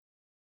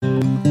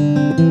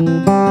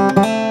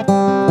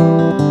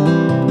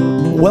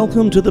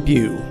Welcome to The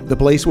Pew, the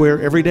place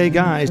where everyday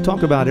guys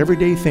talk about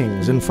everyday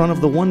things in front of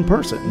the one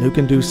person who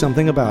can do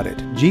something about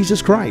it, Jesus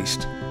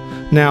Christ.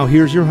 Now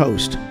here's your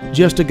host,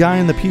 just a guy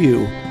in the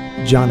pew,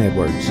 John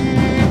Edwards.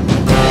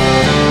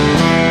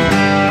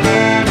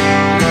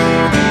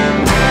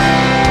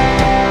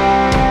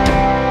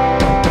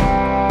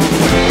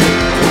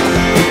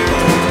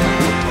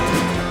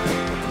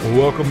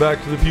 Welcome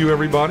back to The Pew,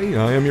 everybody.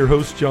 I am your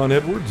host, John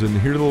Edwards, and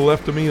here to the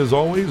left of me, as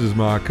always, is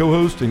my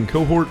co-host and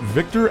cohort,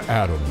 Victor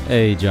Adams.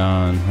 Hey,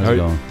 John. How's it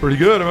going? Pretty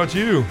good. How about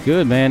you?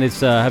 Good, man.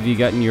 It's have you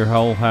gotten your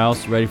whole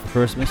house ready for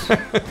Christmas?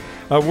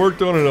 I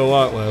worked on it a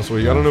lot last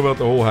week. I don't know about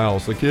the whole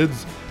house. The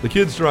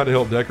kids tried to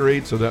help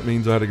decorate, so that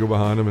means I had to go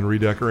behind them and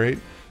redecorate.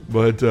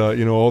 But,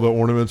 all the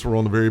ornaments were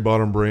on the very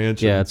bottom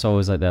branch. Yeah, it's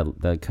always like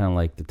that kind of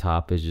like the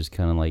top is just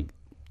kind of like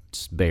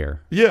just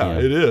bare. Yeah,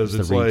 it is.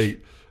 It's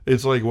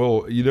It's like,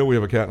 well, we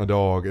have a cat and a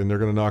dog, and they're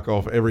going to knock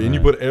off every. Right. And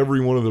you put every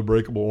one of the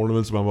breakable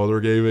ornaments my mother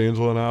gave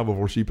Angela and I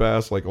before she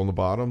passed, like on the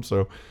bottom.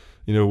 So,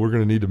 we're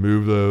going to need to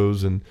move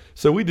those. And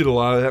so we did a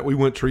lot of that. We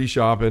went tree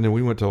shopping, and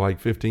we went to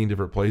like 15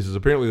 different places.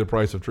 Apparently, the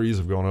price of trees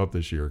have gone up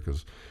this year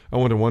because I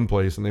went to one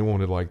place, and they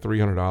wanted like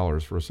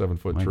 $300 for a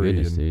 7-foot My tree.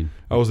 goodness, and dude.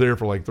 I was there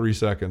for like 3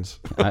 seconds.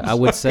 I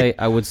would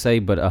say,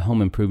 but a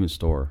home improvement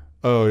store.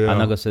 Oh, yeah. I'm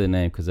not going to say the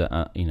name because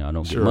I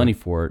don't get Sure. money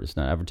for it. It's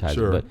not advertising.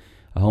 Sure. But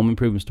a home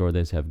improvement store,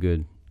 they just have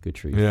good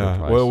trees. for Yeah, a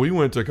price. well, we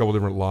went to a couple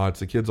different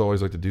lots. The kids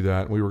always like to do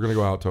that. We were going to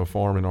go out to a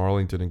farm in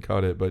Arlington and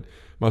cut it, but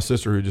my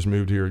sister, who just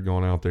moved here, had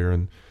gone out there,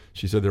 and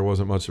she said there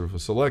wasn't much of a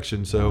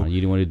selection. So you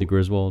didn't want to do the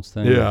Griswolds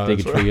thing? Yeah, dig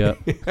a that's tree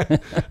right.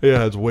 up.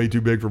 Yeah, it's way too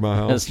big for my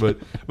house. But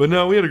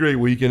no, we had a great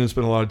weekend and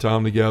spent a lot of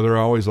time together.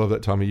 I always love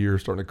that time of year,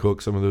 starting to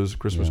cook some of those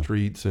Christmas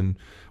treats and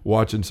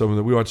watching some of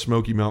the. We watched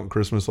Smoky Mountain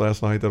Christmas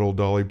last night, that old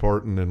Dolly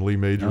Parton and Lee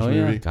Majors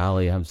movie.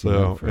 Golly, I haven't seen that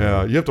So forever.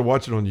 yeah, you have to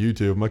watch it on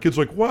YouTube. My kid's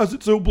like, "Why is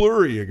it so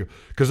blurry?"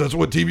 Because that's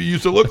what TV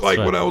used to look like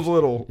right. when I was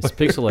little. It's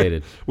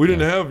pixelated. We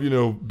didn't have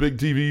big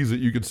TVs that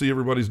you could see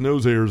everybody's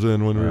nose hairs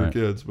in when we were Right.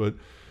 kids,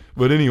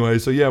 But anyway,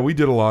 so yeah, we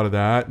did a lot of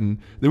that, and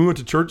then we went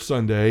to church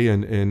Sunday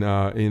and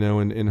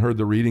heard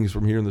the readings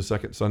from here in the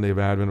second Sunday of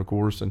Advent, of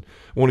course, and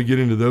I want to get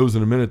into those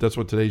in a minute. That's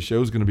what today's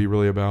show is going to be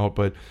really about.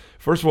 But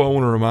first of all, I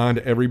want to remind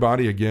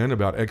everybody again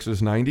about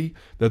Exodus 90.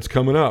 That's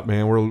coming up,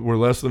 man. We're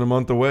less than a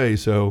month away,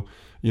 so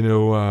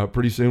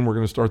pretty soon we're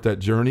going to start that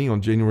journey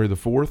on January the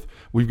 4th.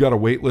 We've got a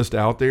wait list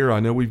out there. I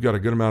know we've got a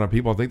good amount of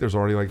people. I think there's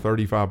already like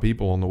 35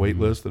 people on the wait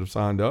list that have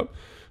signed up.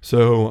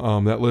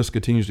 So that list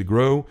continues to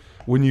grow.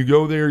 When you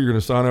go there, you're going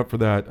to sign up for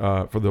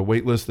that for the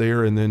wait list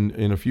there, and then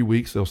in a few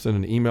weeks they'll send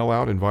an email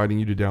out inviting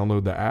you to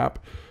download the app.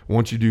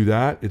 Once you do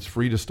that, it's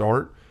free to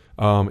start.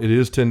 It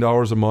is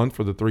 $10 a month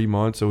for the 3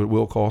 months, so it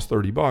will cost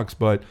 $30.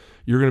 But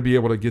you're going to be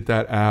able to get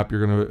that app.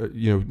 You're going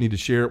to need to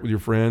share it with your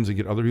friends and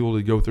get other people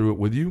to go through it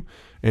with you,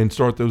 and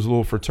start those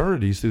little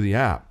fraternities through the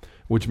app.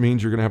 Which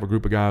means you're going to have a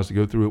group of guys to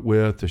go through it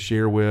with, to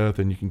share with,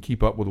 and you can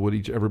keep up with what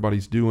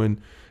everybody's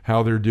doing,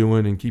 how they're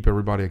doing, and keep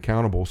everybody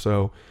accountable.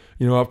 So,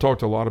 I've talked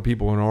to a lot of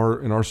people in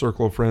our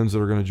circle of friends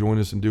that are going to join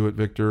us and do it.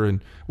 Victor,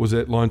 and was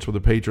at lunch with a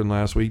patron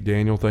last week.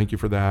 Daniel, thank you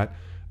for that.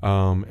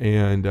 And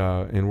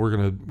we're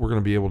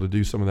gonna be able to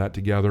do some of that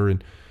together,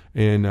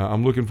 and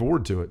I'm looking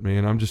forward to it,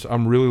 man.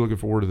 I'm really looking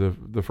forward to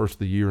the first of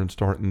the year and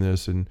starting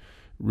this and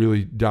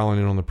really dialing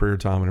in on the prayer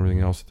time and everything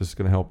else that this is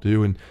going to help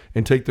do, and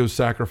take those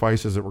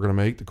sacrifices that we're going to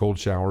make, the cold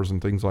showers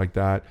and things like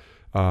that,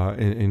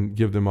 and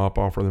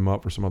offer them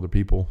up for some other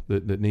people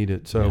that need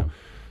it. So,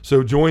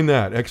 So join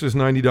that,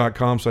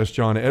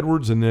 exodus90.com/John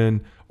Edwards. And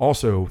then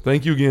also,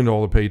 thank you again to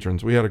all the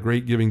patrons. We had a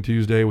great Giving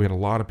Tuesday. We had a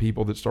lot of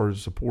people that started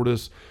to support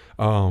us.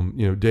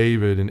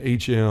 David and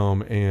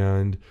HM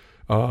and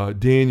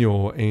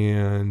Daniel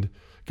and,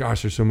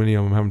 gosh, there's so many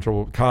of them. I'm having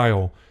trouble.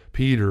 Kyle,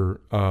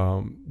 Peter,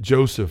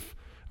 Joseph.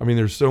 I mean,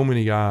 there's so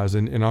many guys,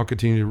 and I'll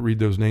continue to read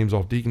those names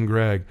off. Deacon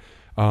Greg,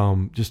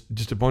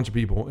 just a bunch of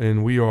people,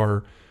 and we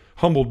are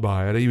humbled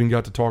by it. I even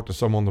got to talk to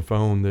some on the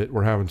phone that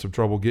were having some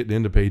trouble getting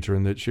into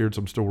Patreon that shared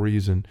some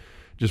stories and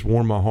just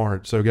warmed my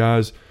heart. So,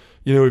 guys,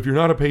 if you're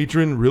not a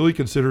patron, really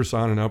consider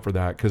signing up for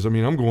that, because, I'm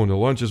going to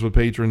lunches with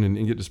patron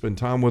and get to spend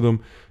time with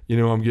them.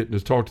 I'm getting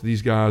to talk to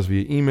these guys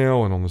via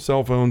email and on the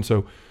cell phone.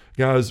 So,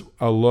 guys,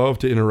 I love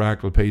to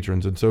interact with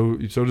patrons, and so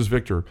does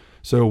Victor.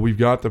 So we've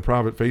got the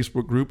private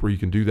Facebook group where you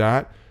can do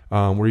that,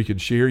 where you can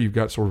share. You've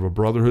got sort of a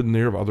brotherhood in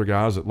there of other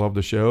guys that love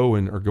the show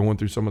and are going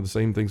through some of the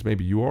same things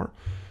maybe you are.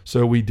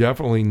 So we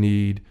definitely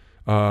need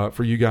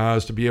for you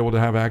guys to be able to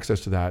have access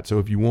to that. So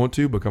if you want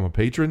to become a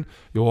patron,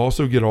 you'll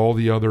also get all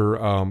the other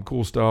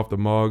cool stuff, the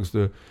mugs,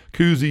 the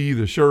koozie,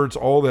 the shirts,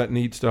 all that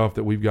neat stuff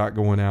that we've got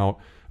going out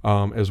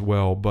as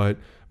well. But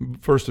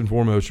first and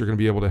foremost, you're going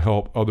to be able to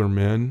help other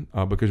men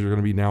because you're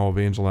going to be now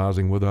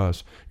evangelizing with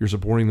us. You're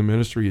supporting the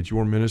ministry. It's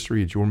your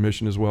ministry. It's your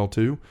mission as well,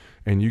 too.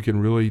 And you can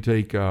really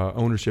take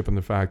ownership in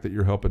the fact that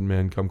you're helping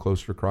men come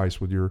closer to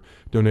Christ with your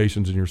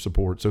donations and your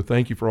support. So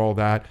thank you for all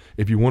that.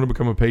 If you want to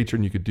become a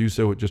patron, you could do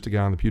so at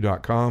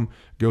justaguyonthepew.com.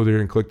 Go there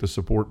and click the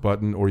support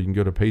button, or you can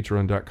go to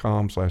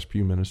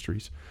patreon.com/Pew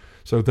Ministries.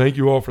 So thank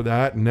you all for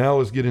that. And now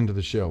let's get into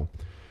the show.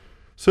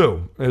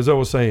 So, as I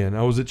was saying,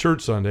 I was at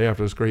church Sunday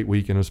after this great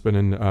weekend of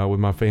spending with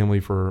my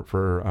family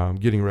for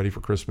getting ready for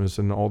Christmas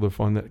and all the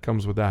fun that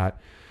comes with that.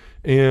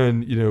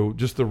 And,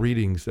 just the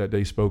readings that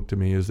they spoke to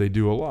me, as they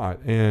do a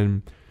lot.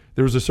 And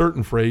there was a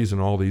certain phrase in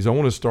all these. I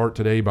want to start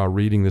today by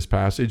reading this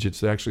passage.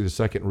 It's actually the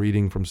second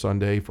reading from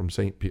Sunday from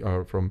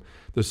from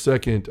the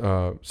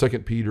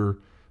second Peter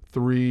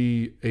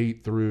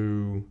 3:8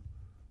 through,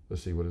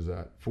 let's see, what is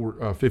that?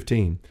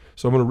 15.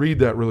 So I'm going to read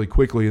that really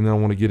quickly, and then I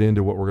want to get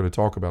into what we're going to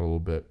talk about a little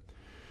bit.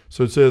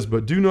 So it says,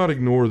 "But do not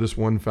ignore this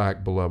one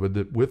fact, beloved,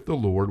 that with the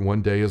Lord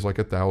 1 day is like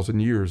 1,000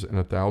 years, and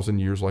 1,000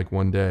 years like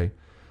 1 day.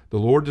 The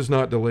Lord does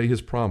not delay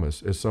his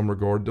promise, as some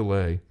regard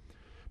delay,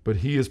 but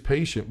he is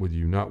patient with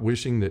you, not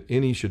wishing that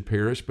any should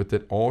perish, but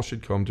that all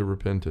should come to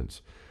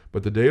repentance.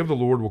 But the day of the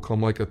Lord will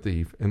come like a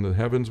thief, and the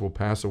heavens will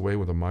pass away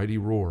with a mighty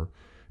roar,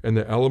 and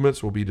the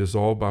elements will be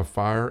dissolved by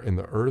fire, and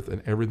the earth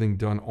and everything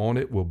done on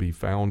it will be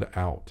found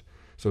out."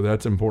 So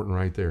that's important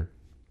right there.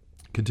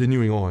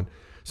 Continuing on,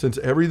 "Since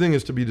everything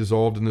is to be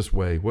dissolved in this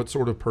way, what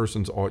sort of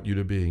persons ought you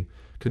to be,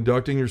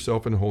 conducting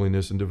yourself in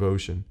holiness and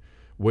devotion,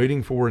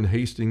 waiting for and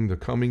hasting the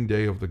coming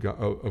day of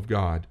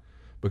God,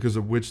 because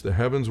of which the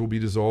heavens will be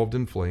dissolved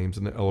in flames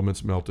and the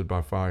elements melted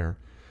by fire.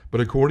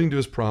 But according to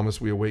his promise,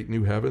 we await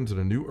new heavens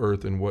and a new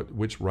earth in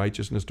which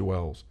righteousness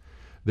dwells.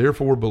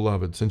 Therefore,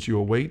 beloved, since you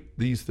await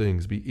these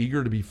things, be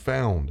eager to be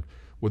found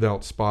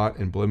without spot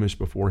and blemish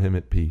before him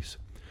at peace."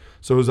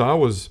 So as I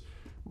was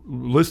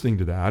listening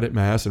to that at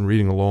Mass and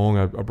reading along,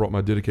 I brought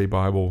my Didache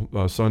Bible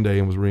Sunday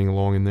and was reading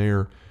along in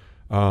there.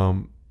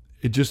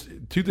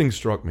 Two things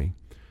struck me.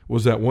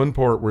 Was that one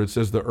part where it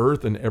says the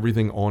earth and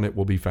everything on it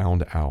will be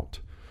found out.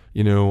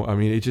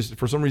 It just,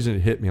 for some reason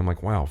it hit me. I'm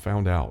like, wow,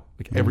 found out.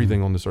 Like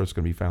everything on this earth is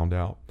going to be found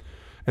out.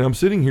 And I'm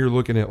sitting here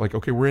looking at like,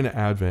 okay, we're in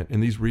Advent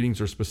and these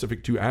readings are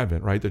specific to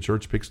Advent, right? The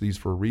church picks these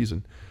for a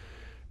reason.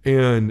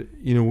 And,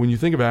 when you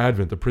think of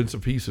Advent, the Prince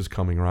of Peace is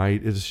coming,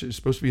 right? It's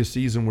supposed to be a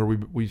season where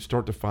we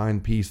start to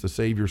find peace. The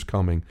Savior's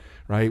coming,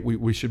 right?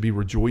 We should be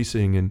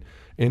rejoicing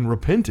and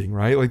repenting,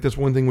 right? Like that's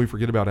one thing we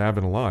forget about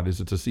Advent a lot is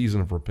it's a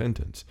season of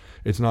repentance.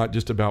 It's not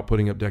just about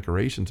putting up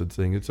decorations and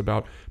things. It's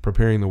about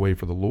preparing the way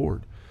for the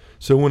Lord.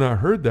 So when I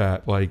heard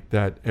that, like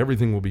that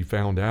everything will be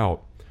found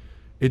out,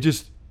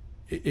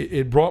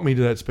 it brought me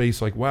to that space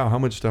like, wow, how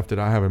much stuff did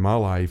I have in my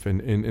life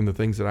and the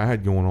things that I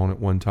had going on at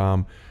one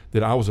time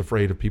that I was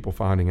afraid of people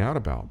finding out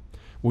about.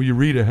 Well, you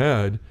read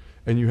ahead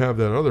and you have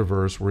that other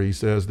verse where he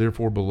says,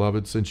 "Therefore,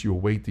 beloved, since you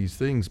await these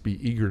things,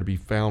 be eager to be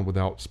found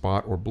without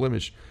spot or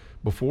blemish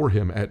before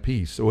him at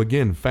peace." So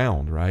again,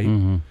 found, right?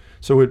 Mm-hmm.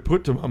 So it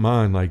put to my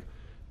mind, like,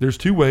 there's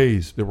two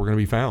ways that we're going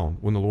to be found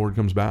when the Lord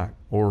comes back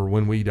or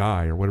when we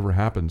die or whatever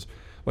happens.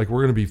 Like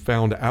we're going to be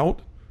found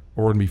out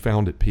or we're going to be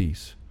found at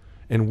peace.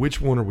 And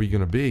which one are we going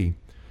to be?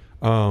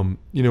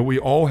 We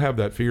all have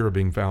that fear of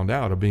being found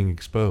out, of being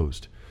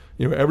exposed.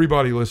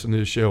 Everybody listening to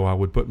this show, I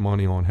would put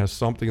money on, has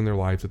something in their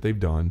life that they've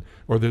done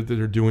or that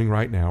they're doing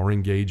right now or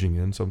engaging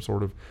in some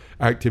sort of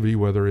activity,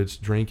 whether it's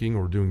drinking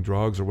or doing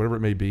drugs or whatever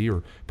it may be,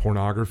 or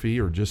pornography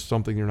or just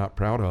something you're not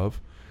proud of,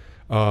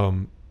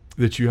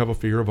 that you have a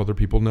fear of other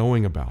people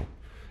knowing about.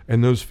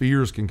 And those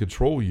fears can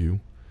control you.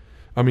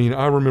 I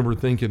remember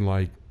thinking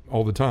like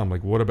all the time,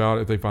 like, what about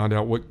if they find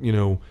out what,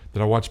 that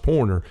I watch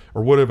porn or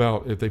what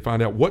about if they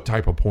find out what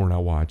type of porn I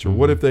watch, or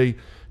what if they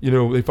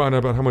find out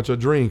about how much I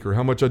drink or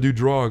how much I do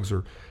drugs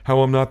or how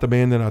I'm not the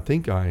man that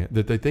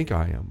they think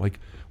I am. Like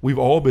we've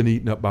all been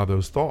eaten up by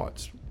those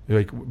thoughts,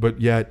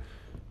 but yet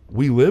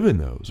we live in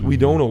those. Mm-hmm. We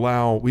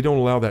don't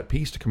allow that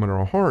peace to come into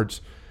our hearts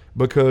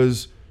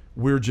because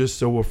we're just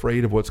so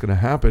afraid of what's going to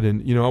happen.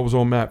 And, I was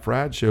on Matt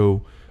Fradd's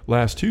show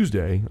last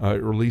Tuesday,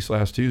 released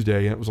last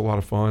Tuesday, and it was a lot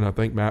of fun. I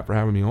thank Matt for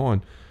having me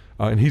on.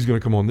 And he's going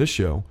to come on this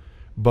show.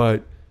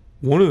 But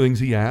one of the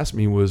things he asked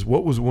me was,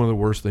 what was one of the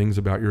worst things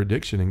about your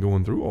addiction and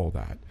going through all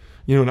that?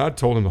 And I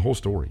told him the whole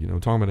story,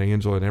 talking about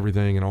Angela and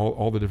everything and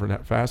all the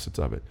different facets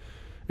of it.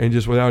 And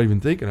just without even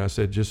thinking, I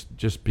said,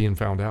 just being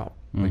found out,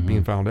 like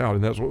being found out.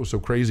 And that's what was so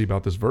crazy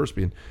about this verse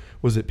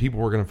was that people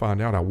were going to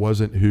find out I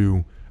wasn't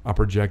who I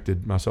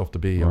projected myself to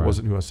be. Right. I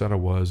wasn't who I said I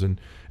was, and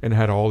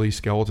had all these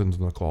skeletons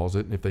in the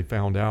closet. And if they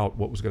found out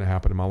what was going to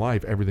happen in my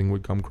life, everything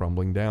would come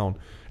crumbling down.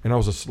 And I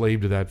was a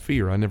slave to that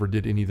fear. I never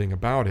did anything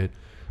about it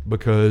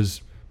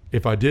because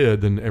if I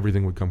did, then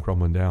everything would come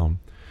crumbling down.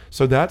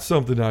 So that's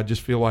something I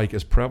just feel like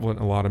is prevalent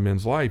in a lot of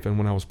men's life. And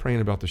when I was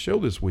praying about the show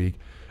this week,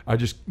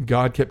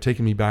 God kept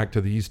taking me back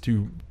to these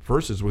two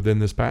verses within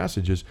this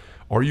passage is,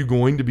 are you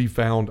going to be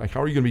found? Like,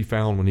 how are you going to be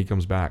found when he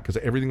comes back? Because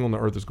everything on the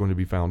earth is going to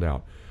be found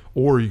out.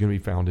 Or are you going to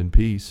be found in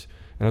peace?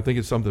 And I think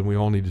it's something we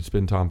all need to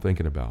spend time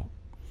thinking about.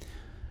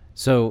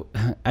 So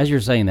as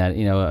you're saying that,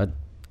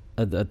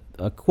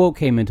 a quote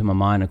came into my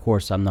mind. Of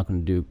course, I'm not going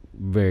to do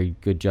very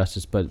good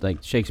justice, but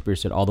like Shakespeare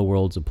said, all the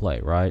world's a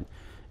play, right?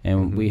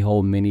 And we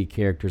hold many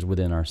characters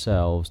within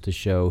ourselves to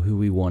show who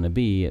we want to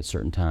be at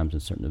certain times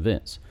and certain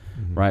events,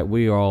 right?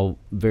 We are all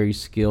very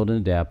skilled and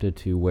adapted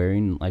to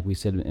wearing, like we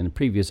said in the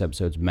previous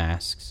episodes,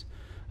 masks,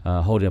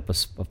 holding up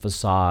a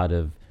facade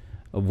of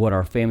of what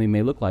our family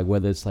may look like,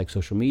 whether it's like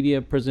social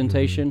media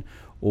presentation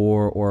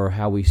or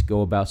how we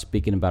go about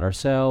speaking about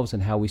ourselves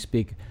and how we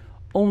speak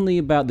only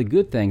about the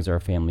good things our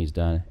family's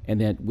done,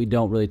 and that we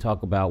don't really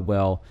talk about,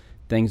 well,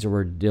 things that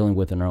we're dealing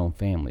with in our own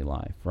family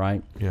life,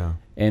 right? Yeah.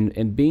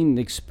 And being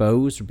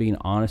exposed or being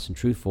honest and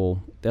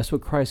truthful, that's what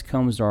Christ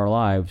comes to our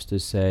lives to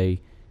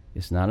say,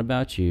 it's not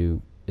about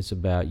you, it's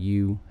about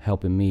you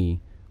helping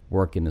me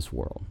work in this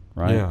world,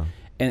 right? Yeah.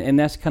 And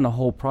that's kind of the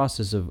whole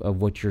process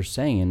of what you're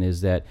saying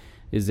is that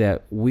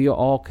we are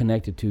all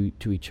connected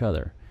to each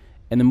other.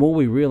 And the more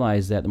we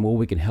realize that, the more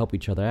we can help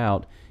each other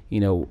out,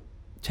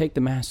 take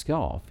the mask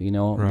off, the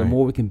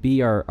more we can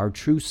be our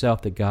true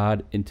self that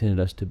God intended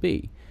us to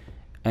be.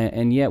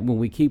 And yet when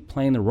we keep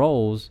playing the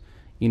roles,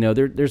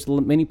 there's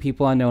many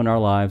people I know in our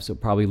lives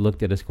that probably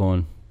looked at us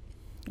going,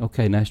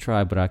 okay, nice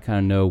try, but I kind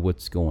of know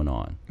what's going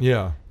on.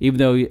 Yeah. Even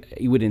though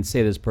you wouldn't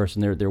say this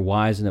person, they're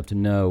wise enough to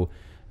know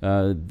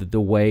the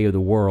way of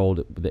the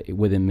world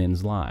within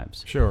men's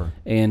lives. Sure.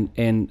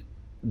 And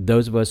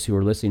those of us who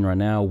are listening right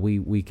now,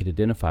 we could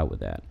identify with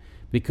that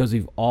because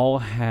we've all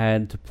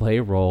had to play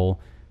a role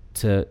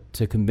to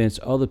convince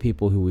other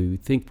people who we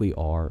think we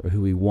are or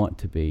who we want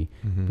to be,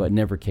 but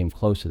never came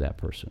close to that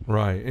person.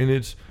 Right.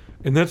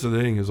 And that's the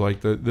thing is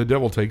like the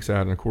devil takes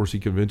that, and of course he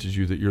convinces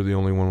you that you're the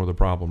only one with a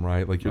problem,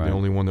 right? Like you're the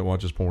only one that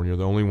watches porn, you're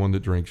the only one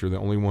that drinks, you're the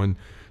only one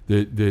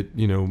that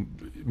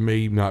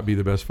may not be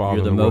the best father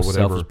You're the in the world, most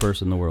whatever. selfish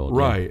person in the world.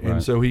 Right. Yeah,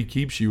 And so he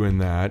keeps you in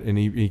that, and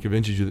he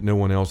convinces you that no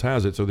one else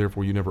has it, so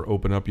therefore you never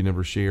open up, you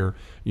never share,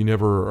 you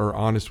never are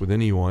honest with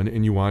anyone,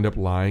 and you wind up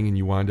lying, and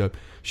you wind up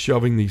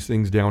shoving these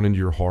things down into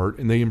your heart,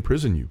 and they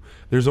imprison you.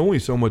 There's only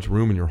so much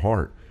room in your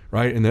heart,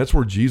 right? And that's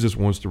where Jesus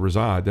wants to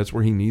reside. That's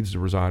where he needs to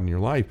reside in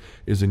your life,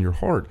 is in your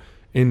heart.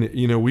 And,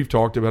 we've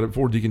talked about it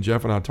before. Deacon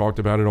Jeff and I talked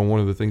about it on one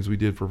of the things we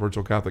did for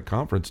Virtual Catholic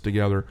Conference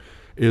together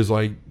is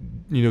like,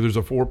 there's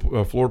a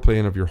floor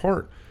plan of your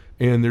heart,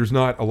 and there's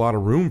not a lot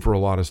of room for a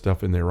lot of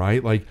stuff in there,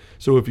 right? Like,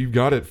 so if you've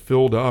got it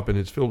filled up and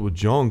it's filled with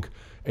junk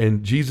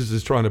and Jesus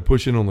is trying to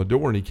push in on the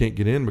door and he can't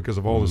get in because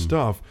of all the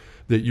stuff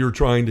that you're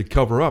trying to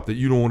cover up that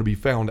you don't want to be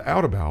found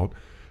out about,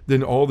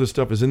 then all this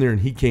stuff is in there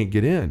and he can't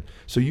get in.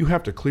 So you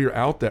have to clear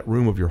out that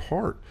room of your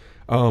heart.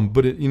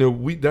 But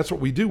that's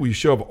what we do. We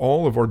shove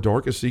all of our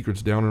darkest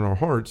secrets down in our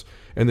hearts,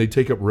 and they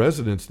take up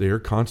residence there,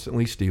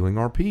 constantly stealing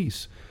our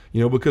peace,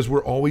 because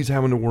we're always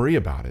having to worry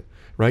about it,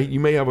 right? You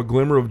may have a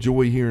glimmer of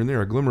joy here and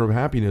there, a glimmer of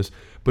happiness,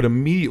 but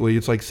immediately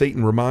it's like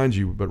Satan reminds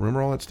you, but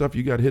remember all that stuff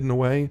you got hidden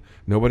away,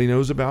 nobody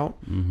knows about?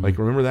 Like,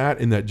 remember that?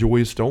 And that joy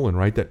is stolen,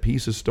 right? That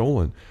peace is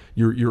stolen.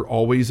 You're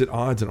always at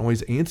odds and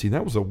always antsy. And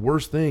that was the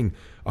worst thing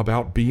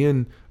about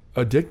being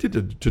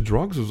addicted to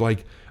drugs. Was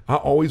like, I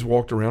always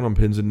walked around on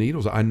pins and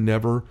needles. I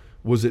never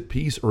was at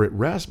peace or at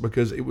rest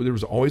because there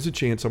was always a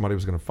chance somebody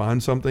was going to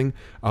find something.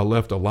 I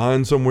left a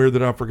line somewhere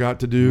that I forgot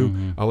to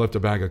do. I left a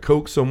bag of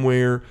Coke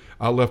somewhere.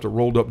 I left a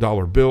rolled up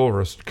dollar bill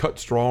or a cut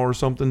straw or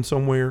something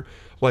somewhere.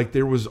 Like,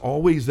 there was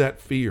always that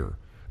fear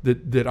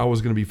that I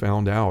was going to be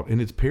found out, and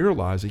it's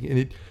paralyzing, and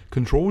it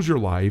controls your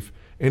life,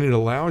 and it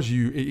allows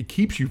you, it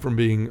keeps you from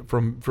being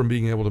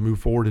able to move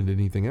forward into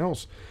anything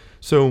else.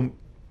 So,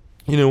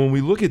 when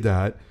we look at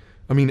that,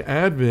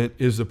 Advent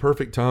is the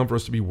perfect time for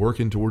us to be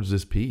working towards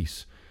this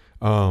peace.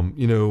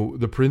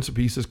 The Prince of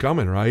Peace is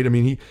coming, right?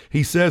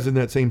 He says in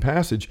that same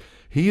passage,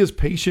 he is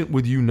patient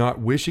with you, not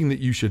wishing that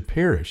you should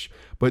perish,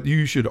 but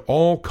you should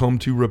all come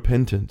to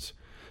repentance.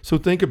 So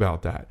think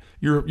about that.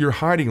 You're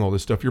hiding all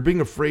this stuff. You're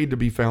being afraid to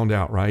be found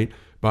out, right?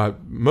 By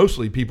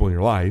mostly people in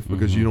your life,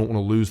 because you don't want to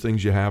lose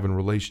things you have in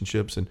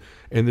relationships and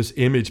this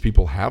image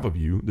people have of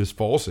you, this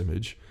false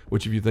image,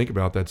 which if you think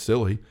about, that's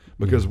silly,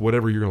 because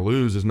whatever you're going to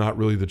lose is not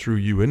really the true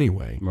you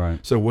anyway. Right.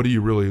 So what are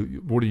you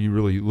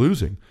really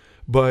losing?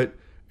 But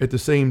at the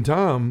same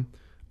time,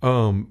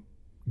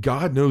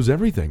 God knows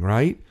everything,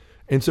 right?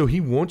 And so he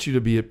wants you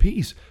to be at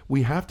peace.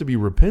 We have to be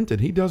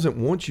repentant. He doesn't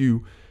want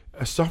you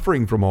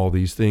suffering from all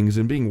these things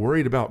and being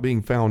worried about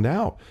being found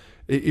out.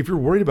 If you're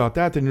worried about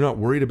that, then you're not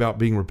worried about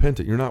being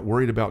repentant. You're not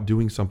worried about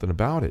doing something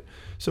about it.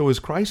 So as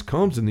Christ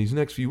comes in these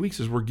next few weeks,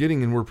 as we're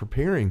getting and we're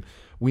preparing,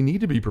 we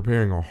need to be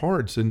preparing our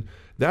hearts. And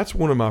that's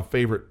one of my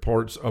favorite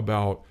parts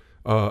about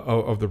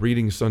of the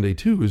reading Sunday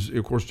too, is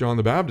of course John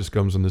the Baptist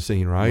comes on the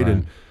scene, right?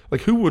 And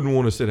like, who wouldn't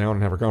want to sit down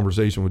and have a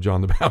conversation with John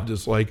the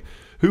Baptist? Like,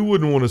 who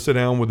wouldn't want to sit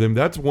down with him?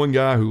 That's one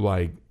guy who,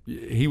 like,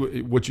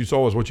 what you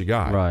saw is what you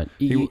got. Right.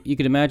 You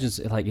could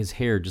imagine like his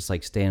hair just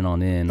like standing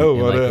on end. Oh,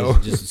 and, like, I know.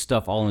 just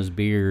stuff all in his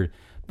beard,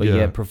 but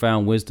yet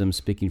profound wisdom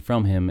speaking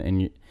from him.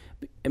 And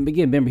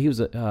again, remember, he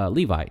was a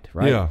Levite,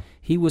 right? Yeah.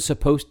 He was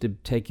supposed to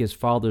take his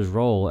father's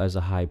role as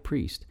a high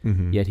priest,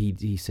 yet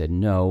he said,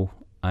 no,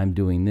 I'm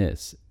doing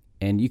this.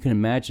 And you can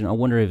imagine, I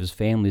wonder if his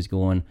family's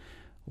going,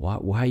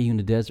 why are you in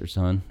the desert,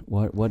 son?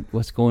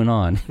 What's going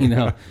on?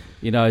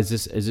 Is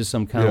this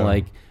some kind of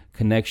like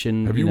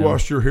connection? Have you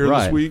washed your hair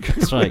this week?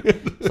 It's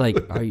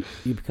like, are you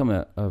become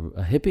a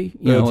hippie?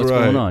 That's what's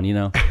right. going on?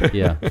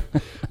 Yeah.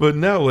 But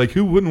now, like,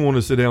 who wouldn't want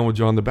to sit down with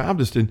John the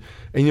Baptist? And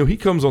he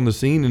comes on the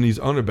scene and he's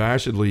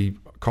unabashedly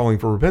calling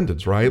for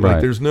repentance, right?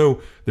 Like there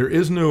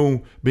is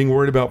no being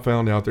worried about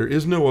found out. There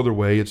is no other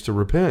way. It's to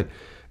repent.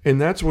 And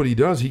that's what he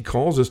does. He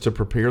calls us to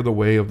prepare the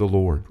way of the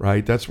Lord,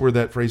 right? That's where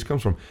that phrase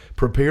comes from.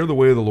 Prepare the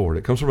way of the Lord.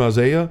 It comes from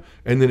Isaiah,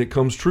 and then it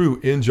comes true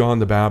in John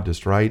the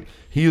Baptist, right?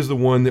 He is the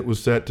one that was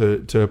set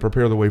to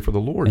prepare the way for the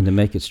Lord. And to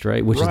make it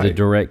straight, which is the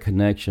direct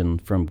connection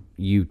from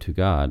you to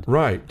God.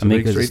 Right, to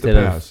make straight the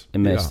path.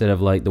 Instead of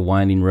like the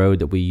winding road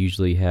that we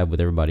usually have with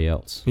everybody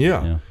else.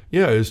 Yeah,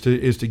 is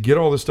to get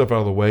all this stuff out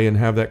of the way and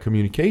have that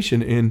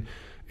communication.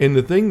 And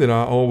the thing that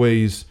I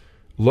always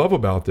love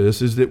about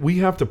this is that we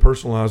have to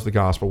personalize the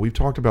gospel. We've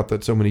talked about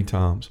that so many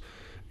times.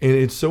 And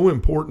it's so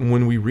important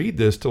when we read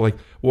this to like,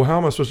 well, how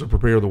am I supposed to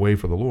prepare the way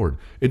for the Lord?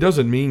 It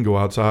doesn't mean go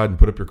outside and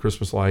put up your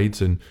Christmas lights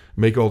and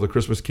make all the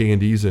Christmas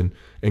candies and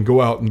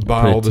go out and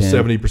buy all the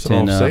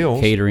 70% off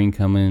sales. Catering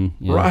coming.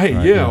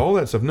 Right, all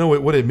that stuff. No,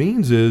 what it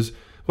means is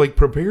like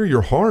prepare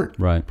your heart.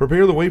 Right.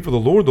 Prepare the way for the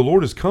Lord. The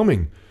Lord is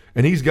coming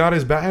and he's got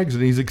his bags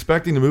and he's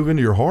expecting to move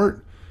into your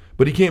heart.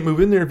 But he can't move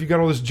in there if you got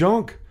all this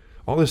junk.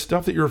 All this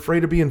stuff that you're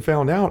afraid of being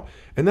found out.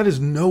 And that is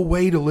no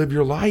way to live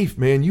your life,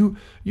 man. You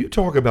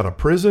talk about a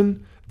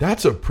prison.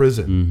 That's a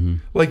prison. Mm-hmm.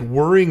 Like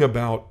worrying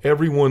about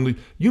everyone.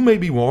 You may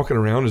be walking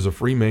around as a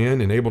free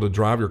man and able to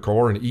drive your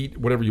car and eat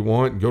whatever you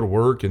want and go to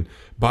work and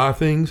buy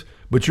things,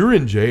 but you're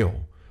in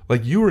jail.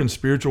 Like you were in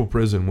spiritual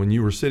prison when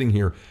you were sitting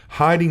here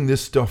hiding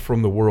this stuff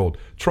from the world.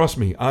 Trust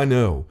me, I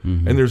know.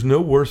 Mm-hmm. And there's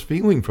no worse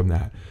feeling from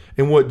that.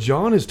 And what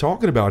John is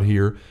talking about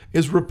here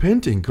is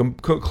repenting,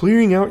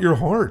 clearing out your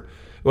heart.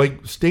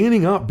 Like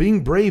standing up,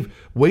 being brave,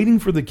 waiting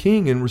for the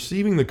king and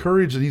receiving the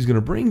courage that he's going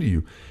to bring to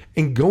you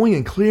and going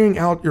and clearing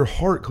out your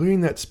heart, clearing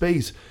that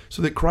space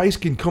so that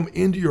Christ can come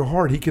into your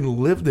heart. He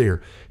can live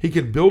there. He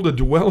can build a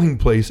dwelling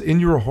place in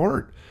your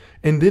heart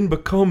and then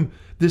become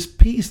this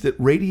peace that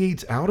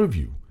radiates out of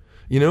you.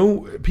 You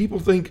know, people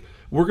think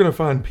we're going to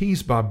find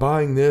peace by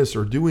buying this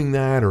or doing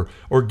that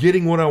or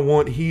getting what I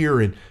want here.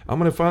 And I'm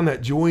going to find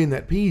that joy and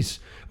that peace.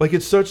 Like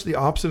it's such the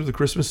opposite of the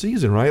Christmas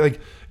season, right? Like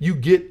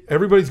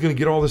everybody's going to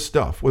get all this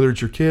stuff, whether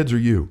it's your kids or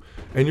you,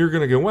 and you're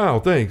going to go, wow,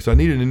 thanks. I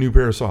needed a new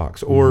pair of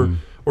socks. Or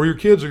your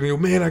kids are going to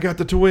go, man, I got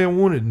the toy I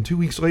wanted. And 2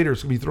 weeks later,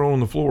 it's going to be thrown on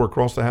the floor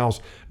across the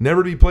house,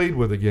 never to be played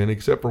with again,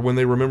 except for when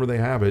they remember they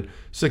have it.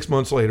 6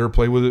 months later,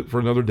 play with it for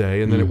another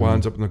day. And then it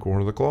winds up in the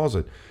corner of the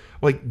closet.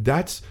 Like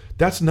that's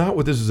not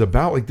what this is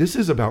about. Like this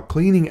is about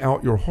cleaning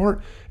out your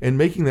heart and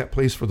making that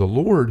place for the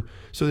Lord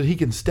so that he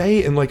can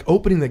stay and like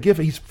opening that gift.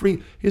 He's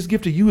free. His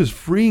gift to you is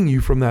freeing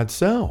you from that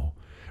cell,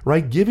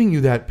 right? Giving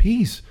you that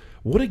peace.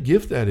 What a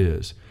gift that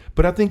is.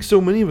 But I think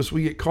so many of us,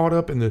 we get caught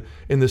up in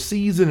the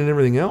season and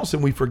everything else,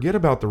 and we forget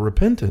about the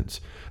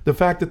repentance. The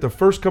fact that the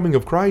first coming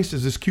of Christ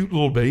is this cute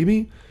little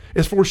baby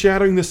is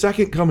foreshadowing the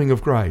second coming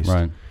of Christ.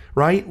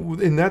 Right?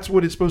 And that's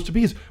what it's supposed to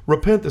be is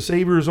repent, the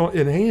Savior is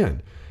in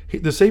hand.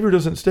 The Savior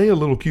doesn't stay a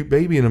little cute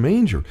baby in a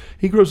manger.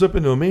 He grows up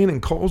into a man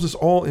and calls us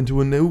all into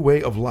a new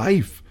way of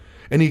life.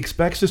 And he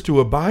expects us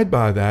to abide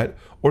by that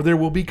or there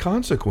will be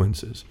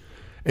consequences.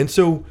 And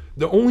so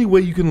the only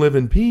way you can live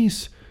in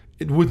peace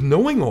with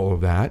knowing all of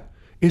that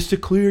is to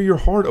clear your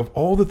heart of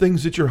all the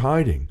things that you're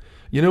hiding.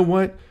 You know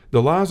what?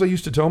 The lies I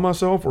used to tell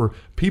myself were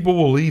people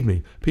will leave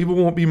me. People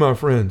won't be my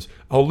friends.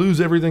 I'll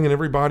lose everything and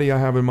everybody I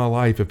have in my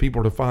life if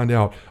people are to find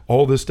out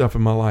all this stuff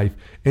in my life.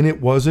 And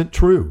it wasn't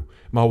true.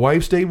 My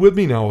wife stayed with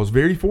me now. I was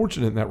very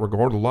fortunate in that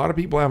regard. A lot of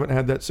people haven't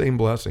had that same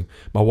blessing.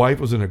 My wife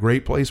was in a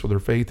great place with her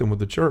faith and with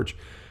the church.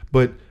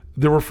 But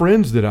there were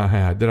friends that I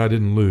had that I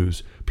didn't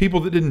lose. People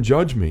that didn't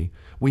judge me.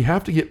 We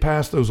have to get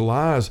past those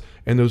lies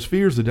and those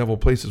fears the devil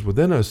places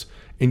within us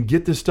and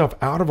get this stuff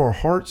out of our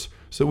hearts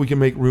so we can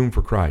make room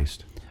for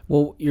Christ.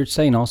 Well, you're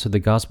saying also the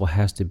gospel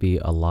has to be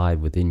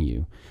alive within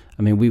you.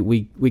 I mean,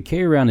 we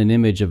carry around an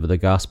image of the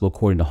gospel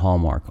according to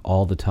Hallmark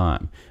all the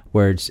time,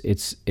 where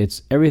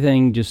it's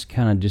everything just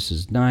kind of just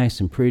as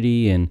nice and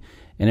pretty and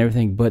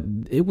everything, but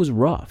it was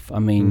rough. I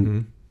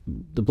mean,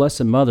 the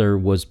Blessed Mother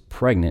was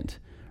pregnant,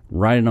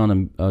 riding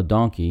on a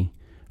donkey,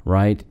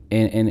 right,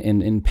 and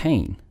in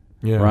pain,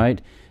 right?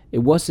 It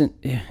wasn't,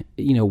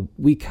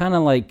 we kind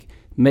of like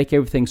make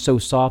everything so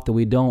soft that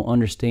we don't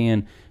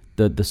understand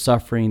the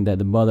suffering that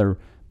the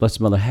Blessed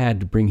Mother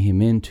had to bring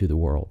him into the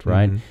world,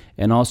 right?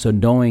 And also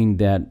knowing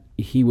that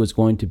he was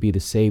going to be the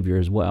Savior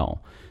as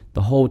well.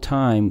 The whole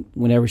time,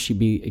 whenever she'd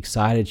be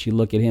excited, she'd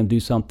look at him do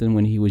something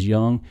when he was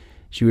young.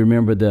 She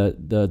remembered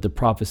the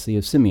prophecy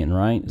of Simeon,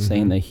 right?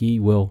 Saying that he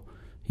will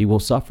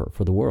suffer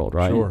for the world,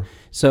 right? Sure.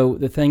 So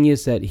the thing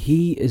is that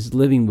he is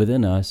living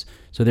within us,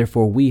 so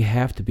therefore we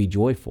have to be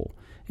joyful.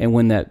 And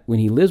when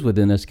he lives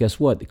within us, guess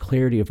what? The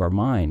clarity of our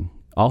mind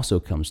also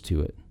comes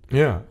to it.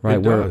 Yeah, right.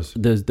 It does.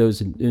 Where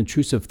those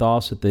intrusive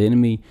thoughts that the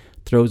enemy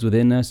throws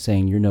within us,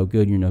 saying you're no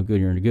good, you're no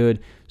good, you're no good,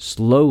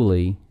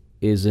 slowly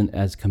isn't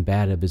as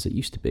combative as it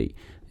used to be.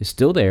 It's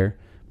still there,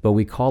 but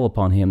we call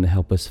upon him to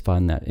help us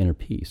find that inner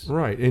peace.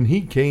 Right. And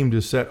he came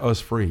to set us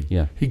free.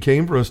 Yeah. He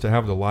came for us to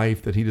have the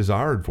life that he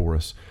desired for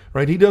us.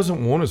 Right. He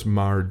doesn't want us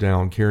mired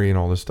down carrying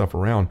all this stuff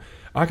around.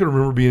 I can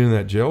remember being in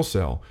that jail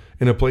cell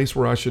in a place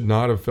where I should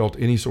not have felt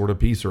any sort of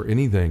peace or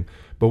anything.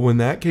 But when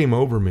that came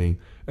over me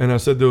and I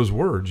said those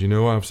words,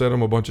 I've said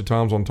them a bunch of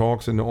times on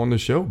talks and on the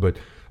show, but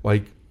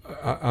like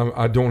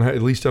I don't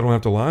at least I don't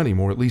have to lie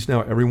anymore. At least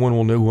now everyone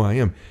will know who I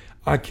am.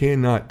 I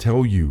cannot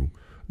tell you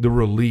the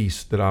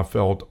release that I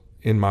felt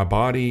in my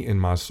body, in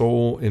my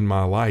soul, in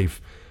my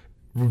life,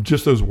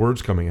 just those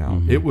words coming out.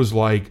 Mm-hmm. It was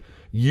like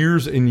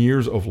years and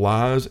years of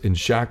lies and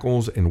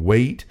shackles and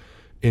weight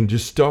and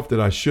just stuff that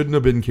I shouldn't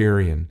have been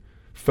carrying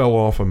fell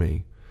off of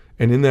me.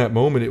 And in that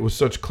moment, it was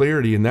such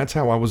clarity. And that's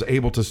how I was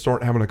able to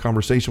start having a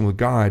conversation with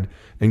God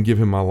and give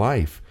him my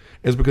life,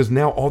 is because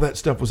now all that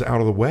stuff was out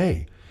of the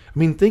way. I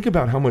mean, think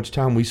about how much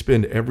time we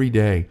spend every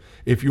day.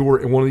 If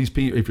you're one of these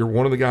people, if you're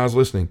one of the guys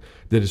listening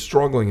that is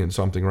struggling in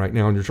something right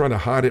now and you're trying to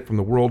hide it from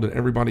the world and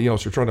everybody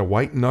else, you're trying to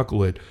white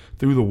knuckle it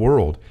through the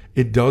world,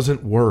 it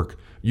doesn't work.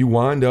 You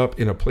wind up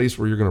in a place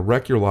where you're going to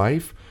wreck your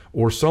life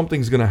or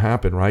something's going to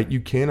happen, right?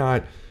 You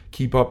cannot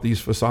keep up these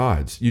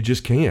facades. You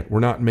just can't. We're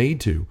not made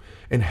to.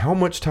 And how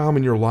much time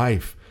in your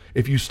life,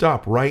 if you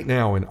stop right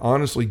now and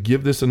honestly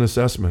give this an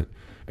assessment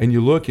and you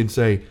look and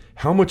say,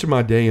 how much of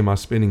my day am I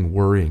spending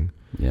worrying?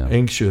 Yeah.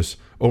 Anxious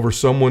over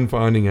someone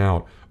finding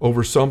out,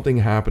 over something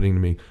happening to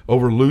me,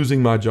 over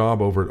losing my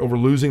job over it, over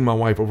losing my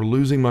wife, over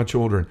losing my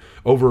children,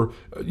 over,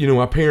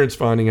 my parents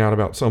finding out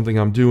about something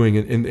I'm doing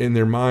and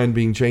their mind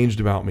being changed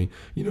about me,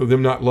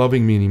 them not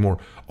loving me anymore.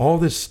 All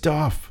this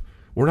stuff.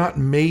 We're not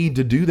made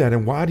to do that.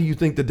 And why do you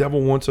think the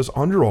devil wants us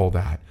under all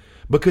that?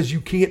 Because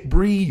you can't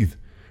breathe.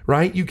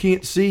 Right? You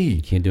can't see.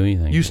 You can't do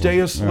anything. You stay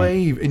a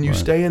slave and you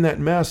stay in that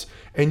mess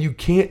and you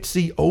can't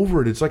see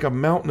over it. It's like a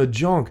mountain of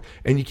junk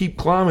and you keep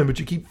climbing, but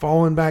you keep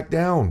falling back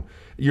down.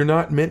 You're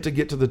not meant to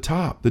get to the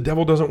top. The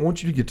devil doesn't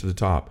want you to get to the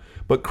top,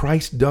 but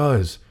Christ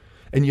does.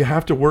 And you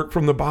have to work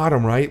from the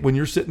bottom, right? When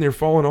you're sitting there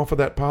falling off of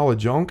that pile of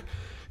junk,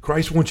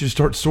 Christ wants you to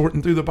start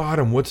sorting through the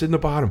bottom. What's in the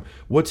bottom?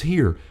 What's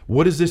here?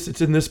 What is this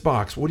that's in this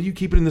box? What are you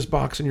keeping in this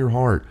box in your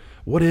heart?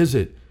 What is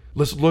it?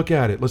 Let's look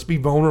at it. Let's be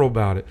vulnerable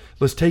about it.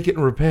 Let's take it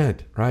and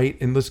repent, right?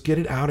 And let's get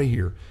it out of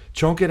here.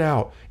 Chunk it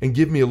out and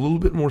give me a little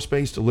bit more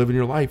space to live in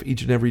your life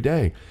each and every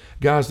day.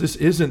 Guys, this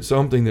isn't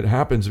something that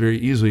happens very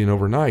easily and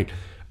overnight.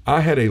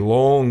 I had a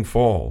long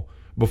fall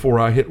before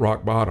I hit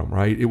rock bottom,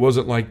 right? It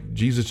wasn't like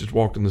Jesus just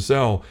walked in the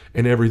cell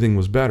and everything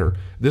was better.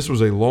 This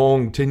was a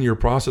long 10-year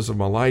process of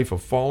my life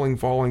of falling,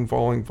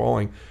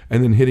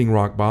 and then hitting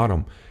rock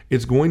bottom.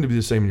 It's going to be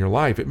the same in your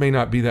life. It may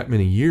not be that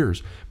many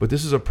years, but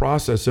this is a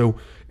process. So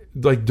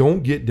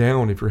don't get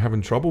down if you're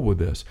having trouble with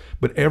this.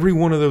 But every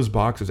one of those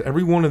boxes,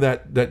 every one of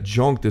that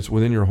junk that's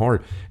within your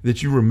heart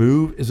that you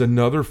remove is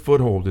another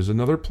foothold, is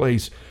another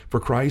place for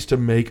Christ to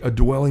make a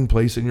dwelling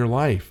place in your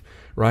life,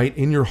 right?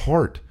 In your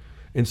heart.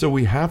 And so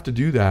we have to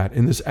do that.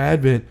 And this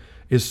Advent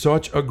is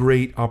such a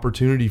great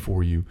opportunity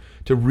for you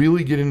to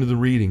really get into the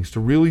readings, to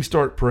really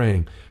start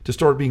praying, to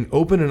start being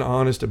open and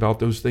honest about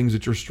those things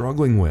that you're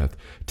struggling with,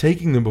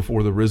 taking them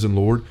before the risen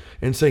Lord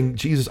and saying,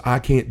 Jesus, I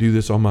can't do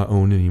this on my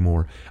own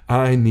anymore.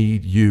 I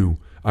need you.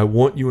 I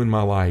want you in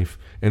my life.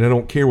 And I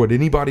don't care what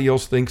anybody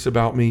else thinks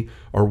about me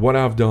or what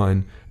I've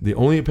done. The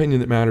only opinion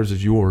that matters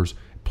is yours.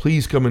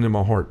 Please come into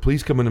my heart.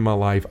 Please come into my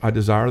life. I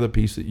desire the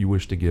peace that you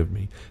wish to give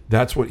me.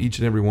 That's what each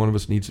and every one of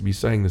us needs to be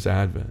saying this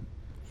Advent.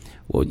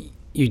 Well,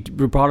 you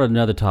brought up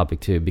another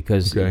topic too,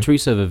 because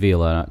Teresa of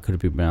Avila, I could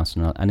be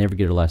pronouncing it. I never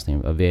get her last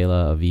name.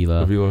 Avila.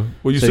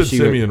 Well, you said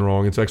Simeon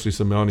wrong. It's actually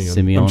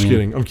Simeonian.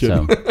 I'm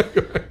kidding.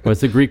 Well,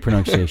 it's the Greek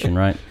pronunciation,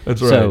 right?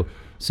 That's right.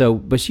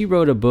 But she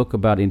wrote a book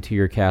about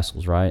interior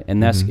castles, right?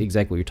 And that's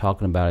exactly what you're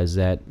talking about. Is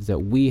that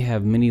we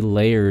have many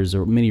layers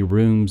or many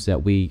rooms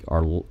that we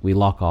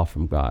lock off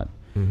from God,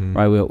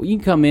 right? Well, you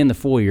can come in the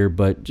foyer,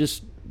 but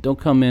just don't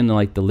come in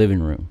like the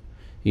living room,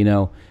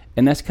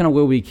 And that's kind of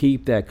where we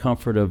keep that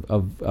comfort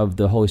of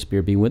the Holy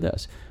Spirit being with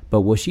us.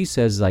 But what she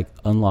says is like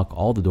unlock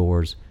all the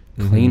doors,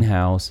 clean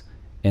house,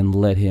 and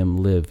let him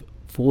live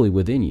fully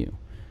within you.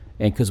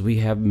 And because we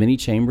have many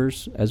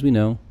chambers, as we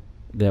know,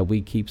 that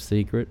we keep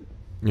secret,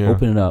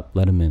 open it up,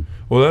 let him in.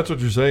 Well, that's what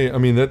you're saying. I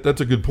mean,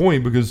 that's a good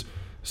point, because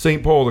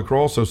St. Paul the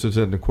Cross also says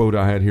in the quote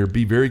I had here,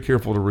 be very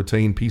careful to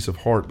retain peace of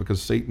heart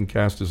because Satan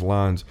casts his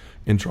lines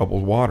in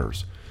troubled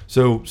waters.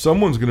 So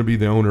someone's going to be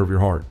the owner of your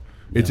heart.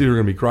 It's either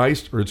going to be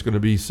Christ or it's going to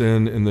be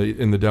sin and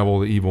the devil,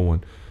 the evil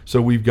one.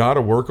 So we've got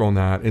to work on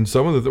that. And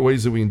some of the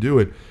ways that we can do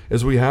it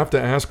is we have to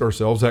ask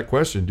ourselves that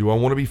question. Do I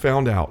want to be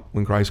found out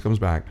when Christ comes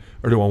back,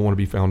 or do I want to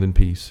be found in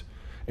peace?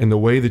 And the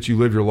way that you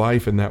live your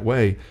life in that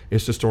way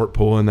is to start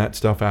pulling that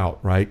stuff out,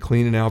 right?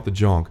 Cleaning out the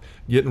junk,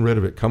 getting rid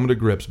of it, coming to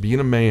grips, being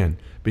a man,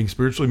 being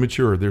spiritually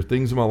mature. There are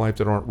things in my life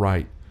that aren't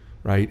right?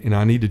 And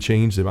I need to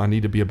change them. I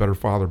need to be a better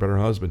father, better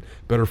husband,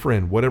 better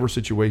friend, whatever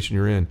situation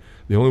you're in.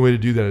 The only way to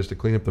do that is to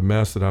clean up the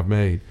mess that I've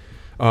made.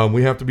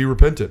 We have to be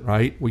repentant,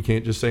 right? We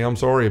can't just say, I'm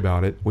sorry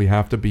about it. We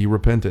have to be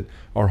repentant.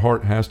 Our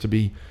heart has to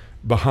be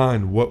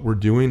behind what we're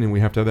doing, and we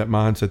have to have that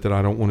mindset that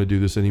I don't want to do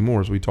this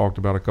anymore, as we talked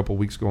about a couple of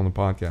weeks ago on the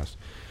podcast.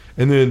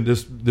 And then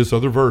this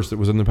other verse that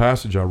was in the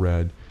passage I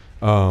read,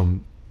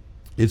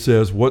 it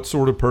says, what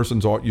sort of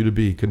persons ought you to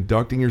be,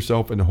 conducting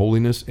yourself in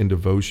holiness and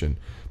devotion?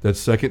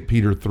 That's 2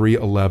 Peter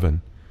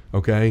 3:11.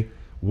 Okay?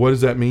 What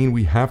does that mean?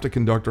 We have to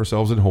conduct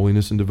ourselves in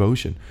holiness and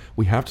devotion.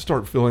 We have to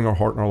start filling our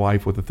heart and our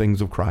life with the things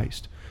of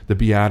Christ, the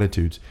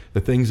Beatitudes, the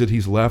things that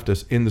he's left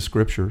us in the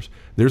scriptures.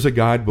 There's a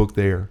guidebook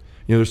there.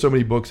 There's so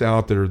many books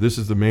out there. This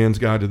is the man's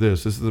guide to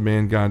this. This is the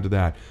man's guide to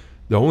that.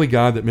 The only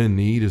guide that men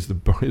need is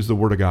the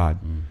Word of God.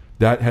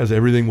 That has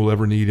everything we'll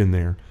ever need in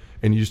there.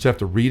 And you just have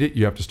to read it.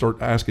 You have to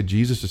start asking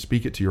Jesus to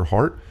speak it to your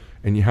heart.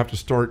 And you have to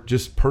start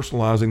just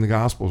personalizing the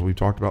gospel, as we've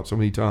talked about so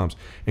many times,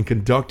 and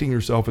conducting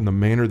yourself in the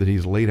manner that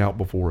he's laid out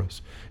before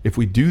us. If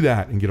we do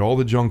that and get all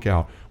the junk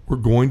out, we're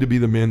going to be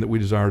the men that we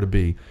desire to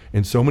be.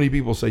 And so many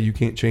people say you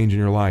can't change in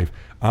your life.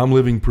 I'm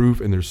living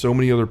proof, and there's so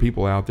many other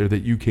people out there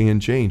that you can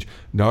change,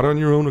 not on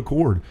your own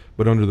accord,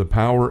 but under the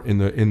power and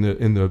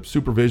the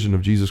supervision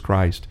of Jesus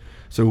Christ.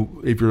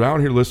 So if you're out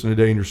here listening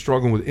today and you're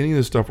struggling with any of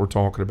this stuff we're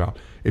talking about,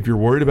 if you're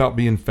worried about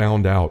being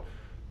found out,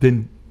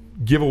 then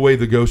give away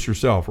the ghost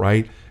yourself,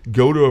 right?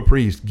 Go to a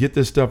priest, get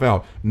this stuff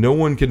out. No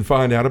one can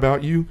find out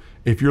about you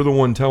if you're the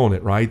one telling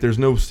it, right? There's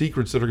no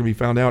secrets that are going to be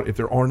found out if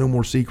there are no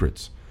more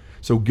secrets.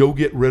 So go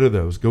get rid of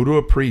those. Go to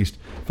a priest.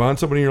 Find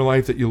somebody in your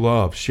life that you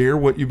love. Share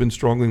what you've been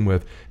struggling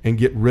with and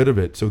get rid of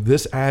it. So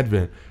this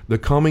Advent, the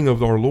coming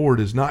of our Lord,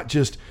 is not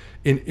just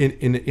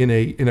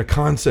in a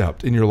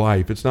concept in your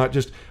life. It's not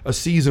just a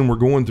season we're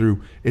going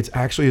through. It's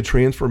actually a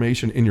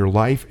transformation in your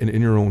life and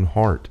in your own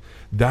heart.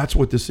 That's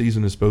what this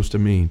season is supposed to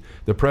mean.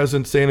 The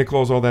presents, Santa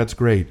Claus, all that's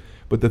great.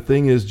 But the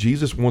thing is,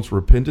 Jesus wants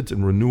repentance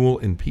and renewal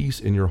and peace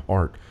in your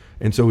heart.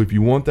 And so if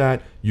you want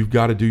that, you've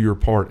got to do your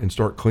part and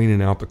start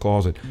cleaning out the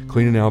closet,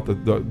 cleaning out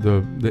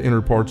the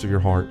inner parts of your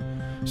heart.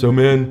 So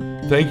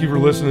men, thank you for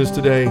listening to this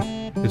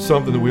today. It's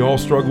something that we all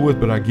struggle with,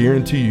 but I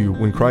guarantee you,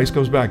 when Christ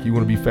comes back, you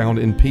want to be found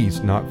in peace,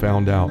 not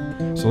found out.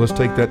 So let's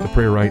take that to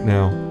prayer right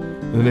now.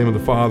 In the name of the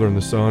Father, and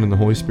the Son, and the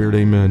Holy Spirit,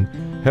 amen.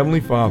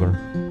 Heavenly Father,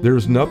 there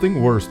is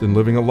nothing worse than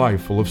living a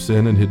life full of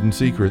sin and hidden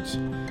secrets.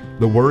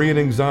 The worry and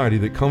anxiety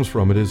that comes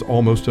from it is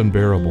almost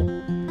unbearable.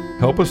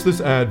 Help us this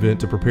Advent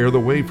to prepare the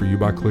way for you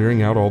by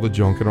clearing out all the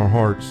junk in our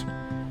hearts.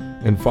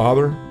 And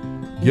Father,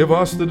 give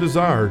us the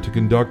desire to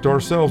conduct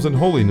ourselves in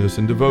holiness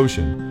and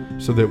devotion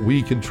so that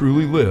we can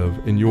truly live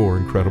in your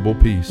incredible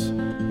peace.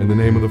 In the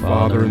name of the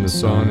Father, and the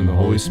Son, and the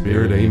Holy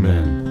Spirit,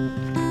 amen.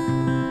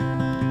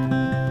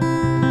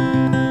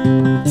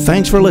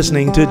 Thanks for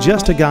listening to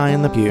Just a Guy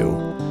in the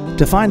Pew.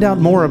 To find out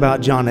more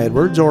about John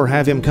Edwards or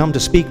have him come to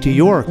speak to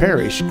your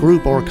parish,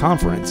 group, or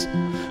conference,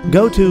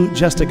 go to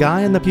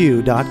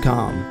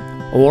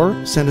justaguyinthepew.com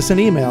or send us an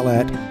email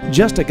at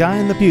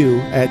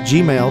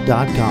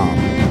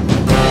justaguyinthepew@gmail.com.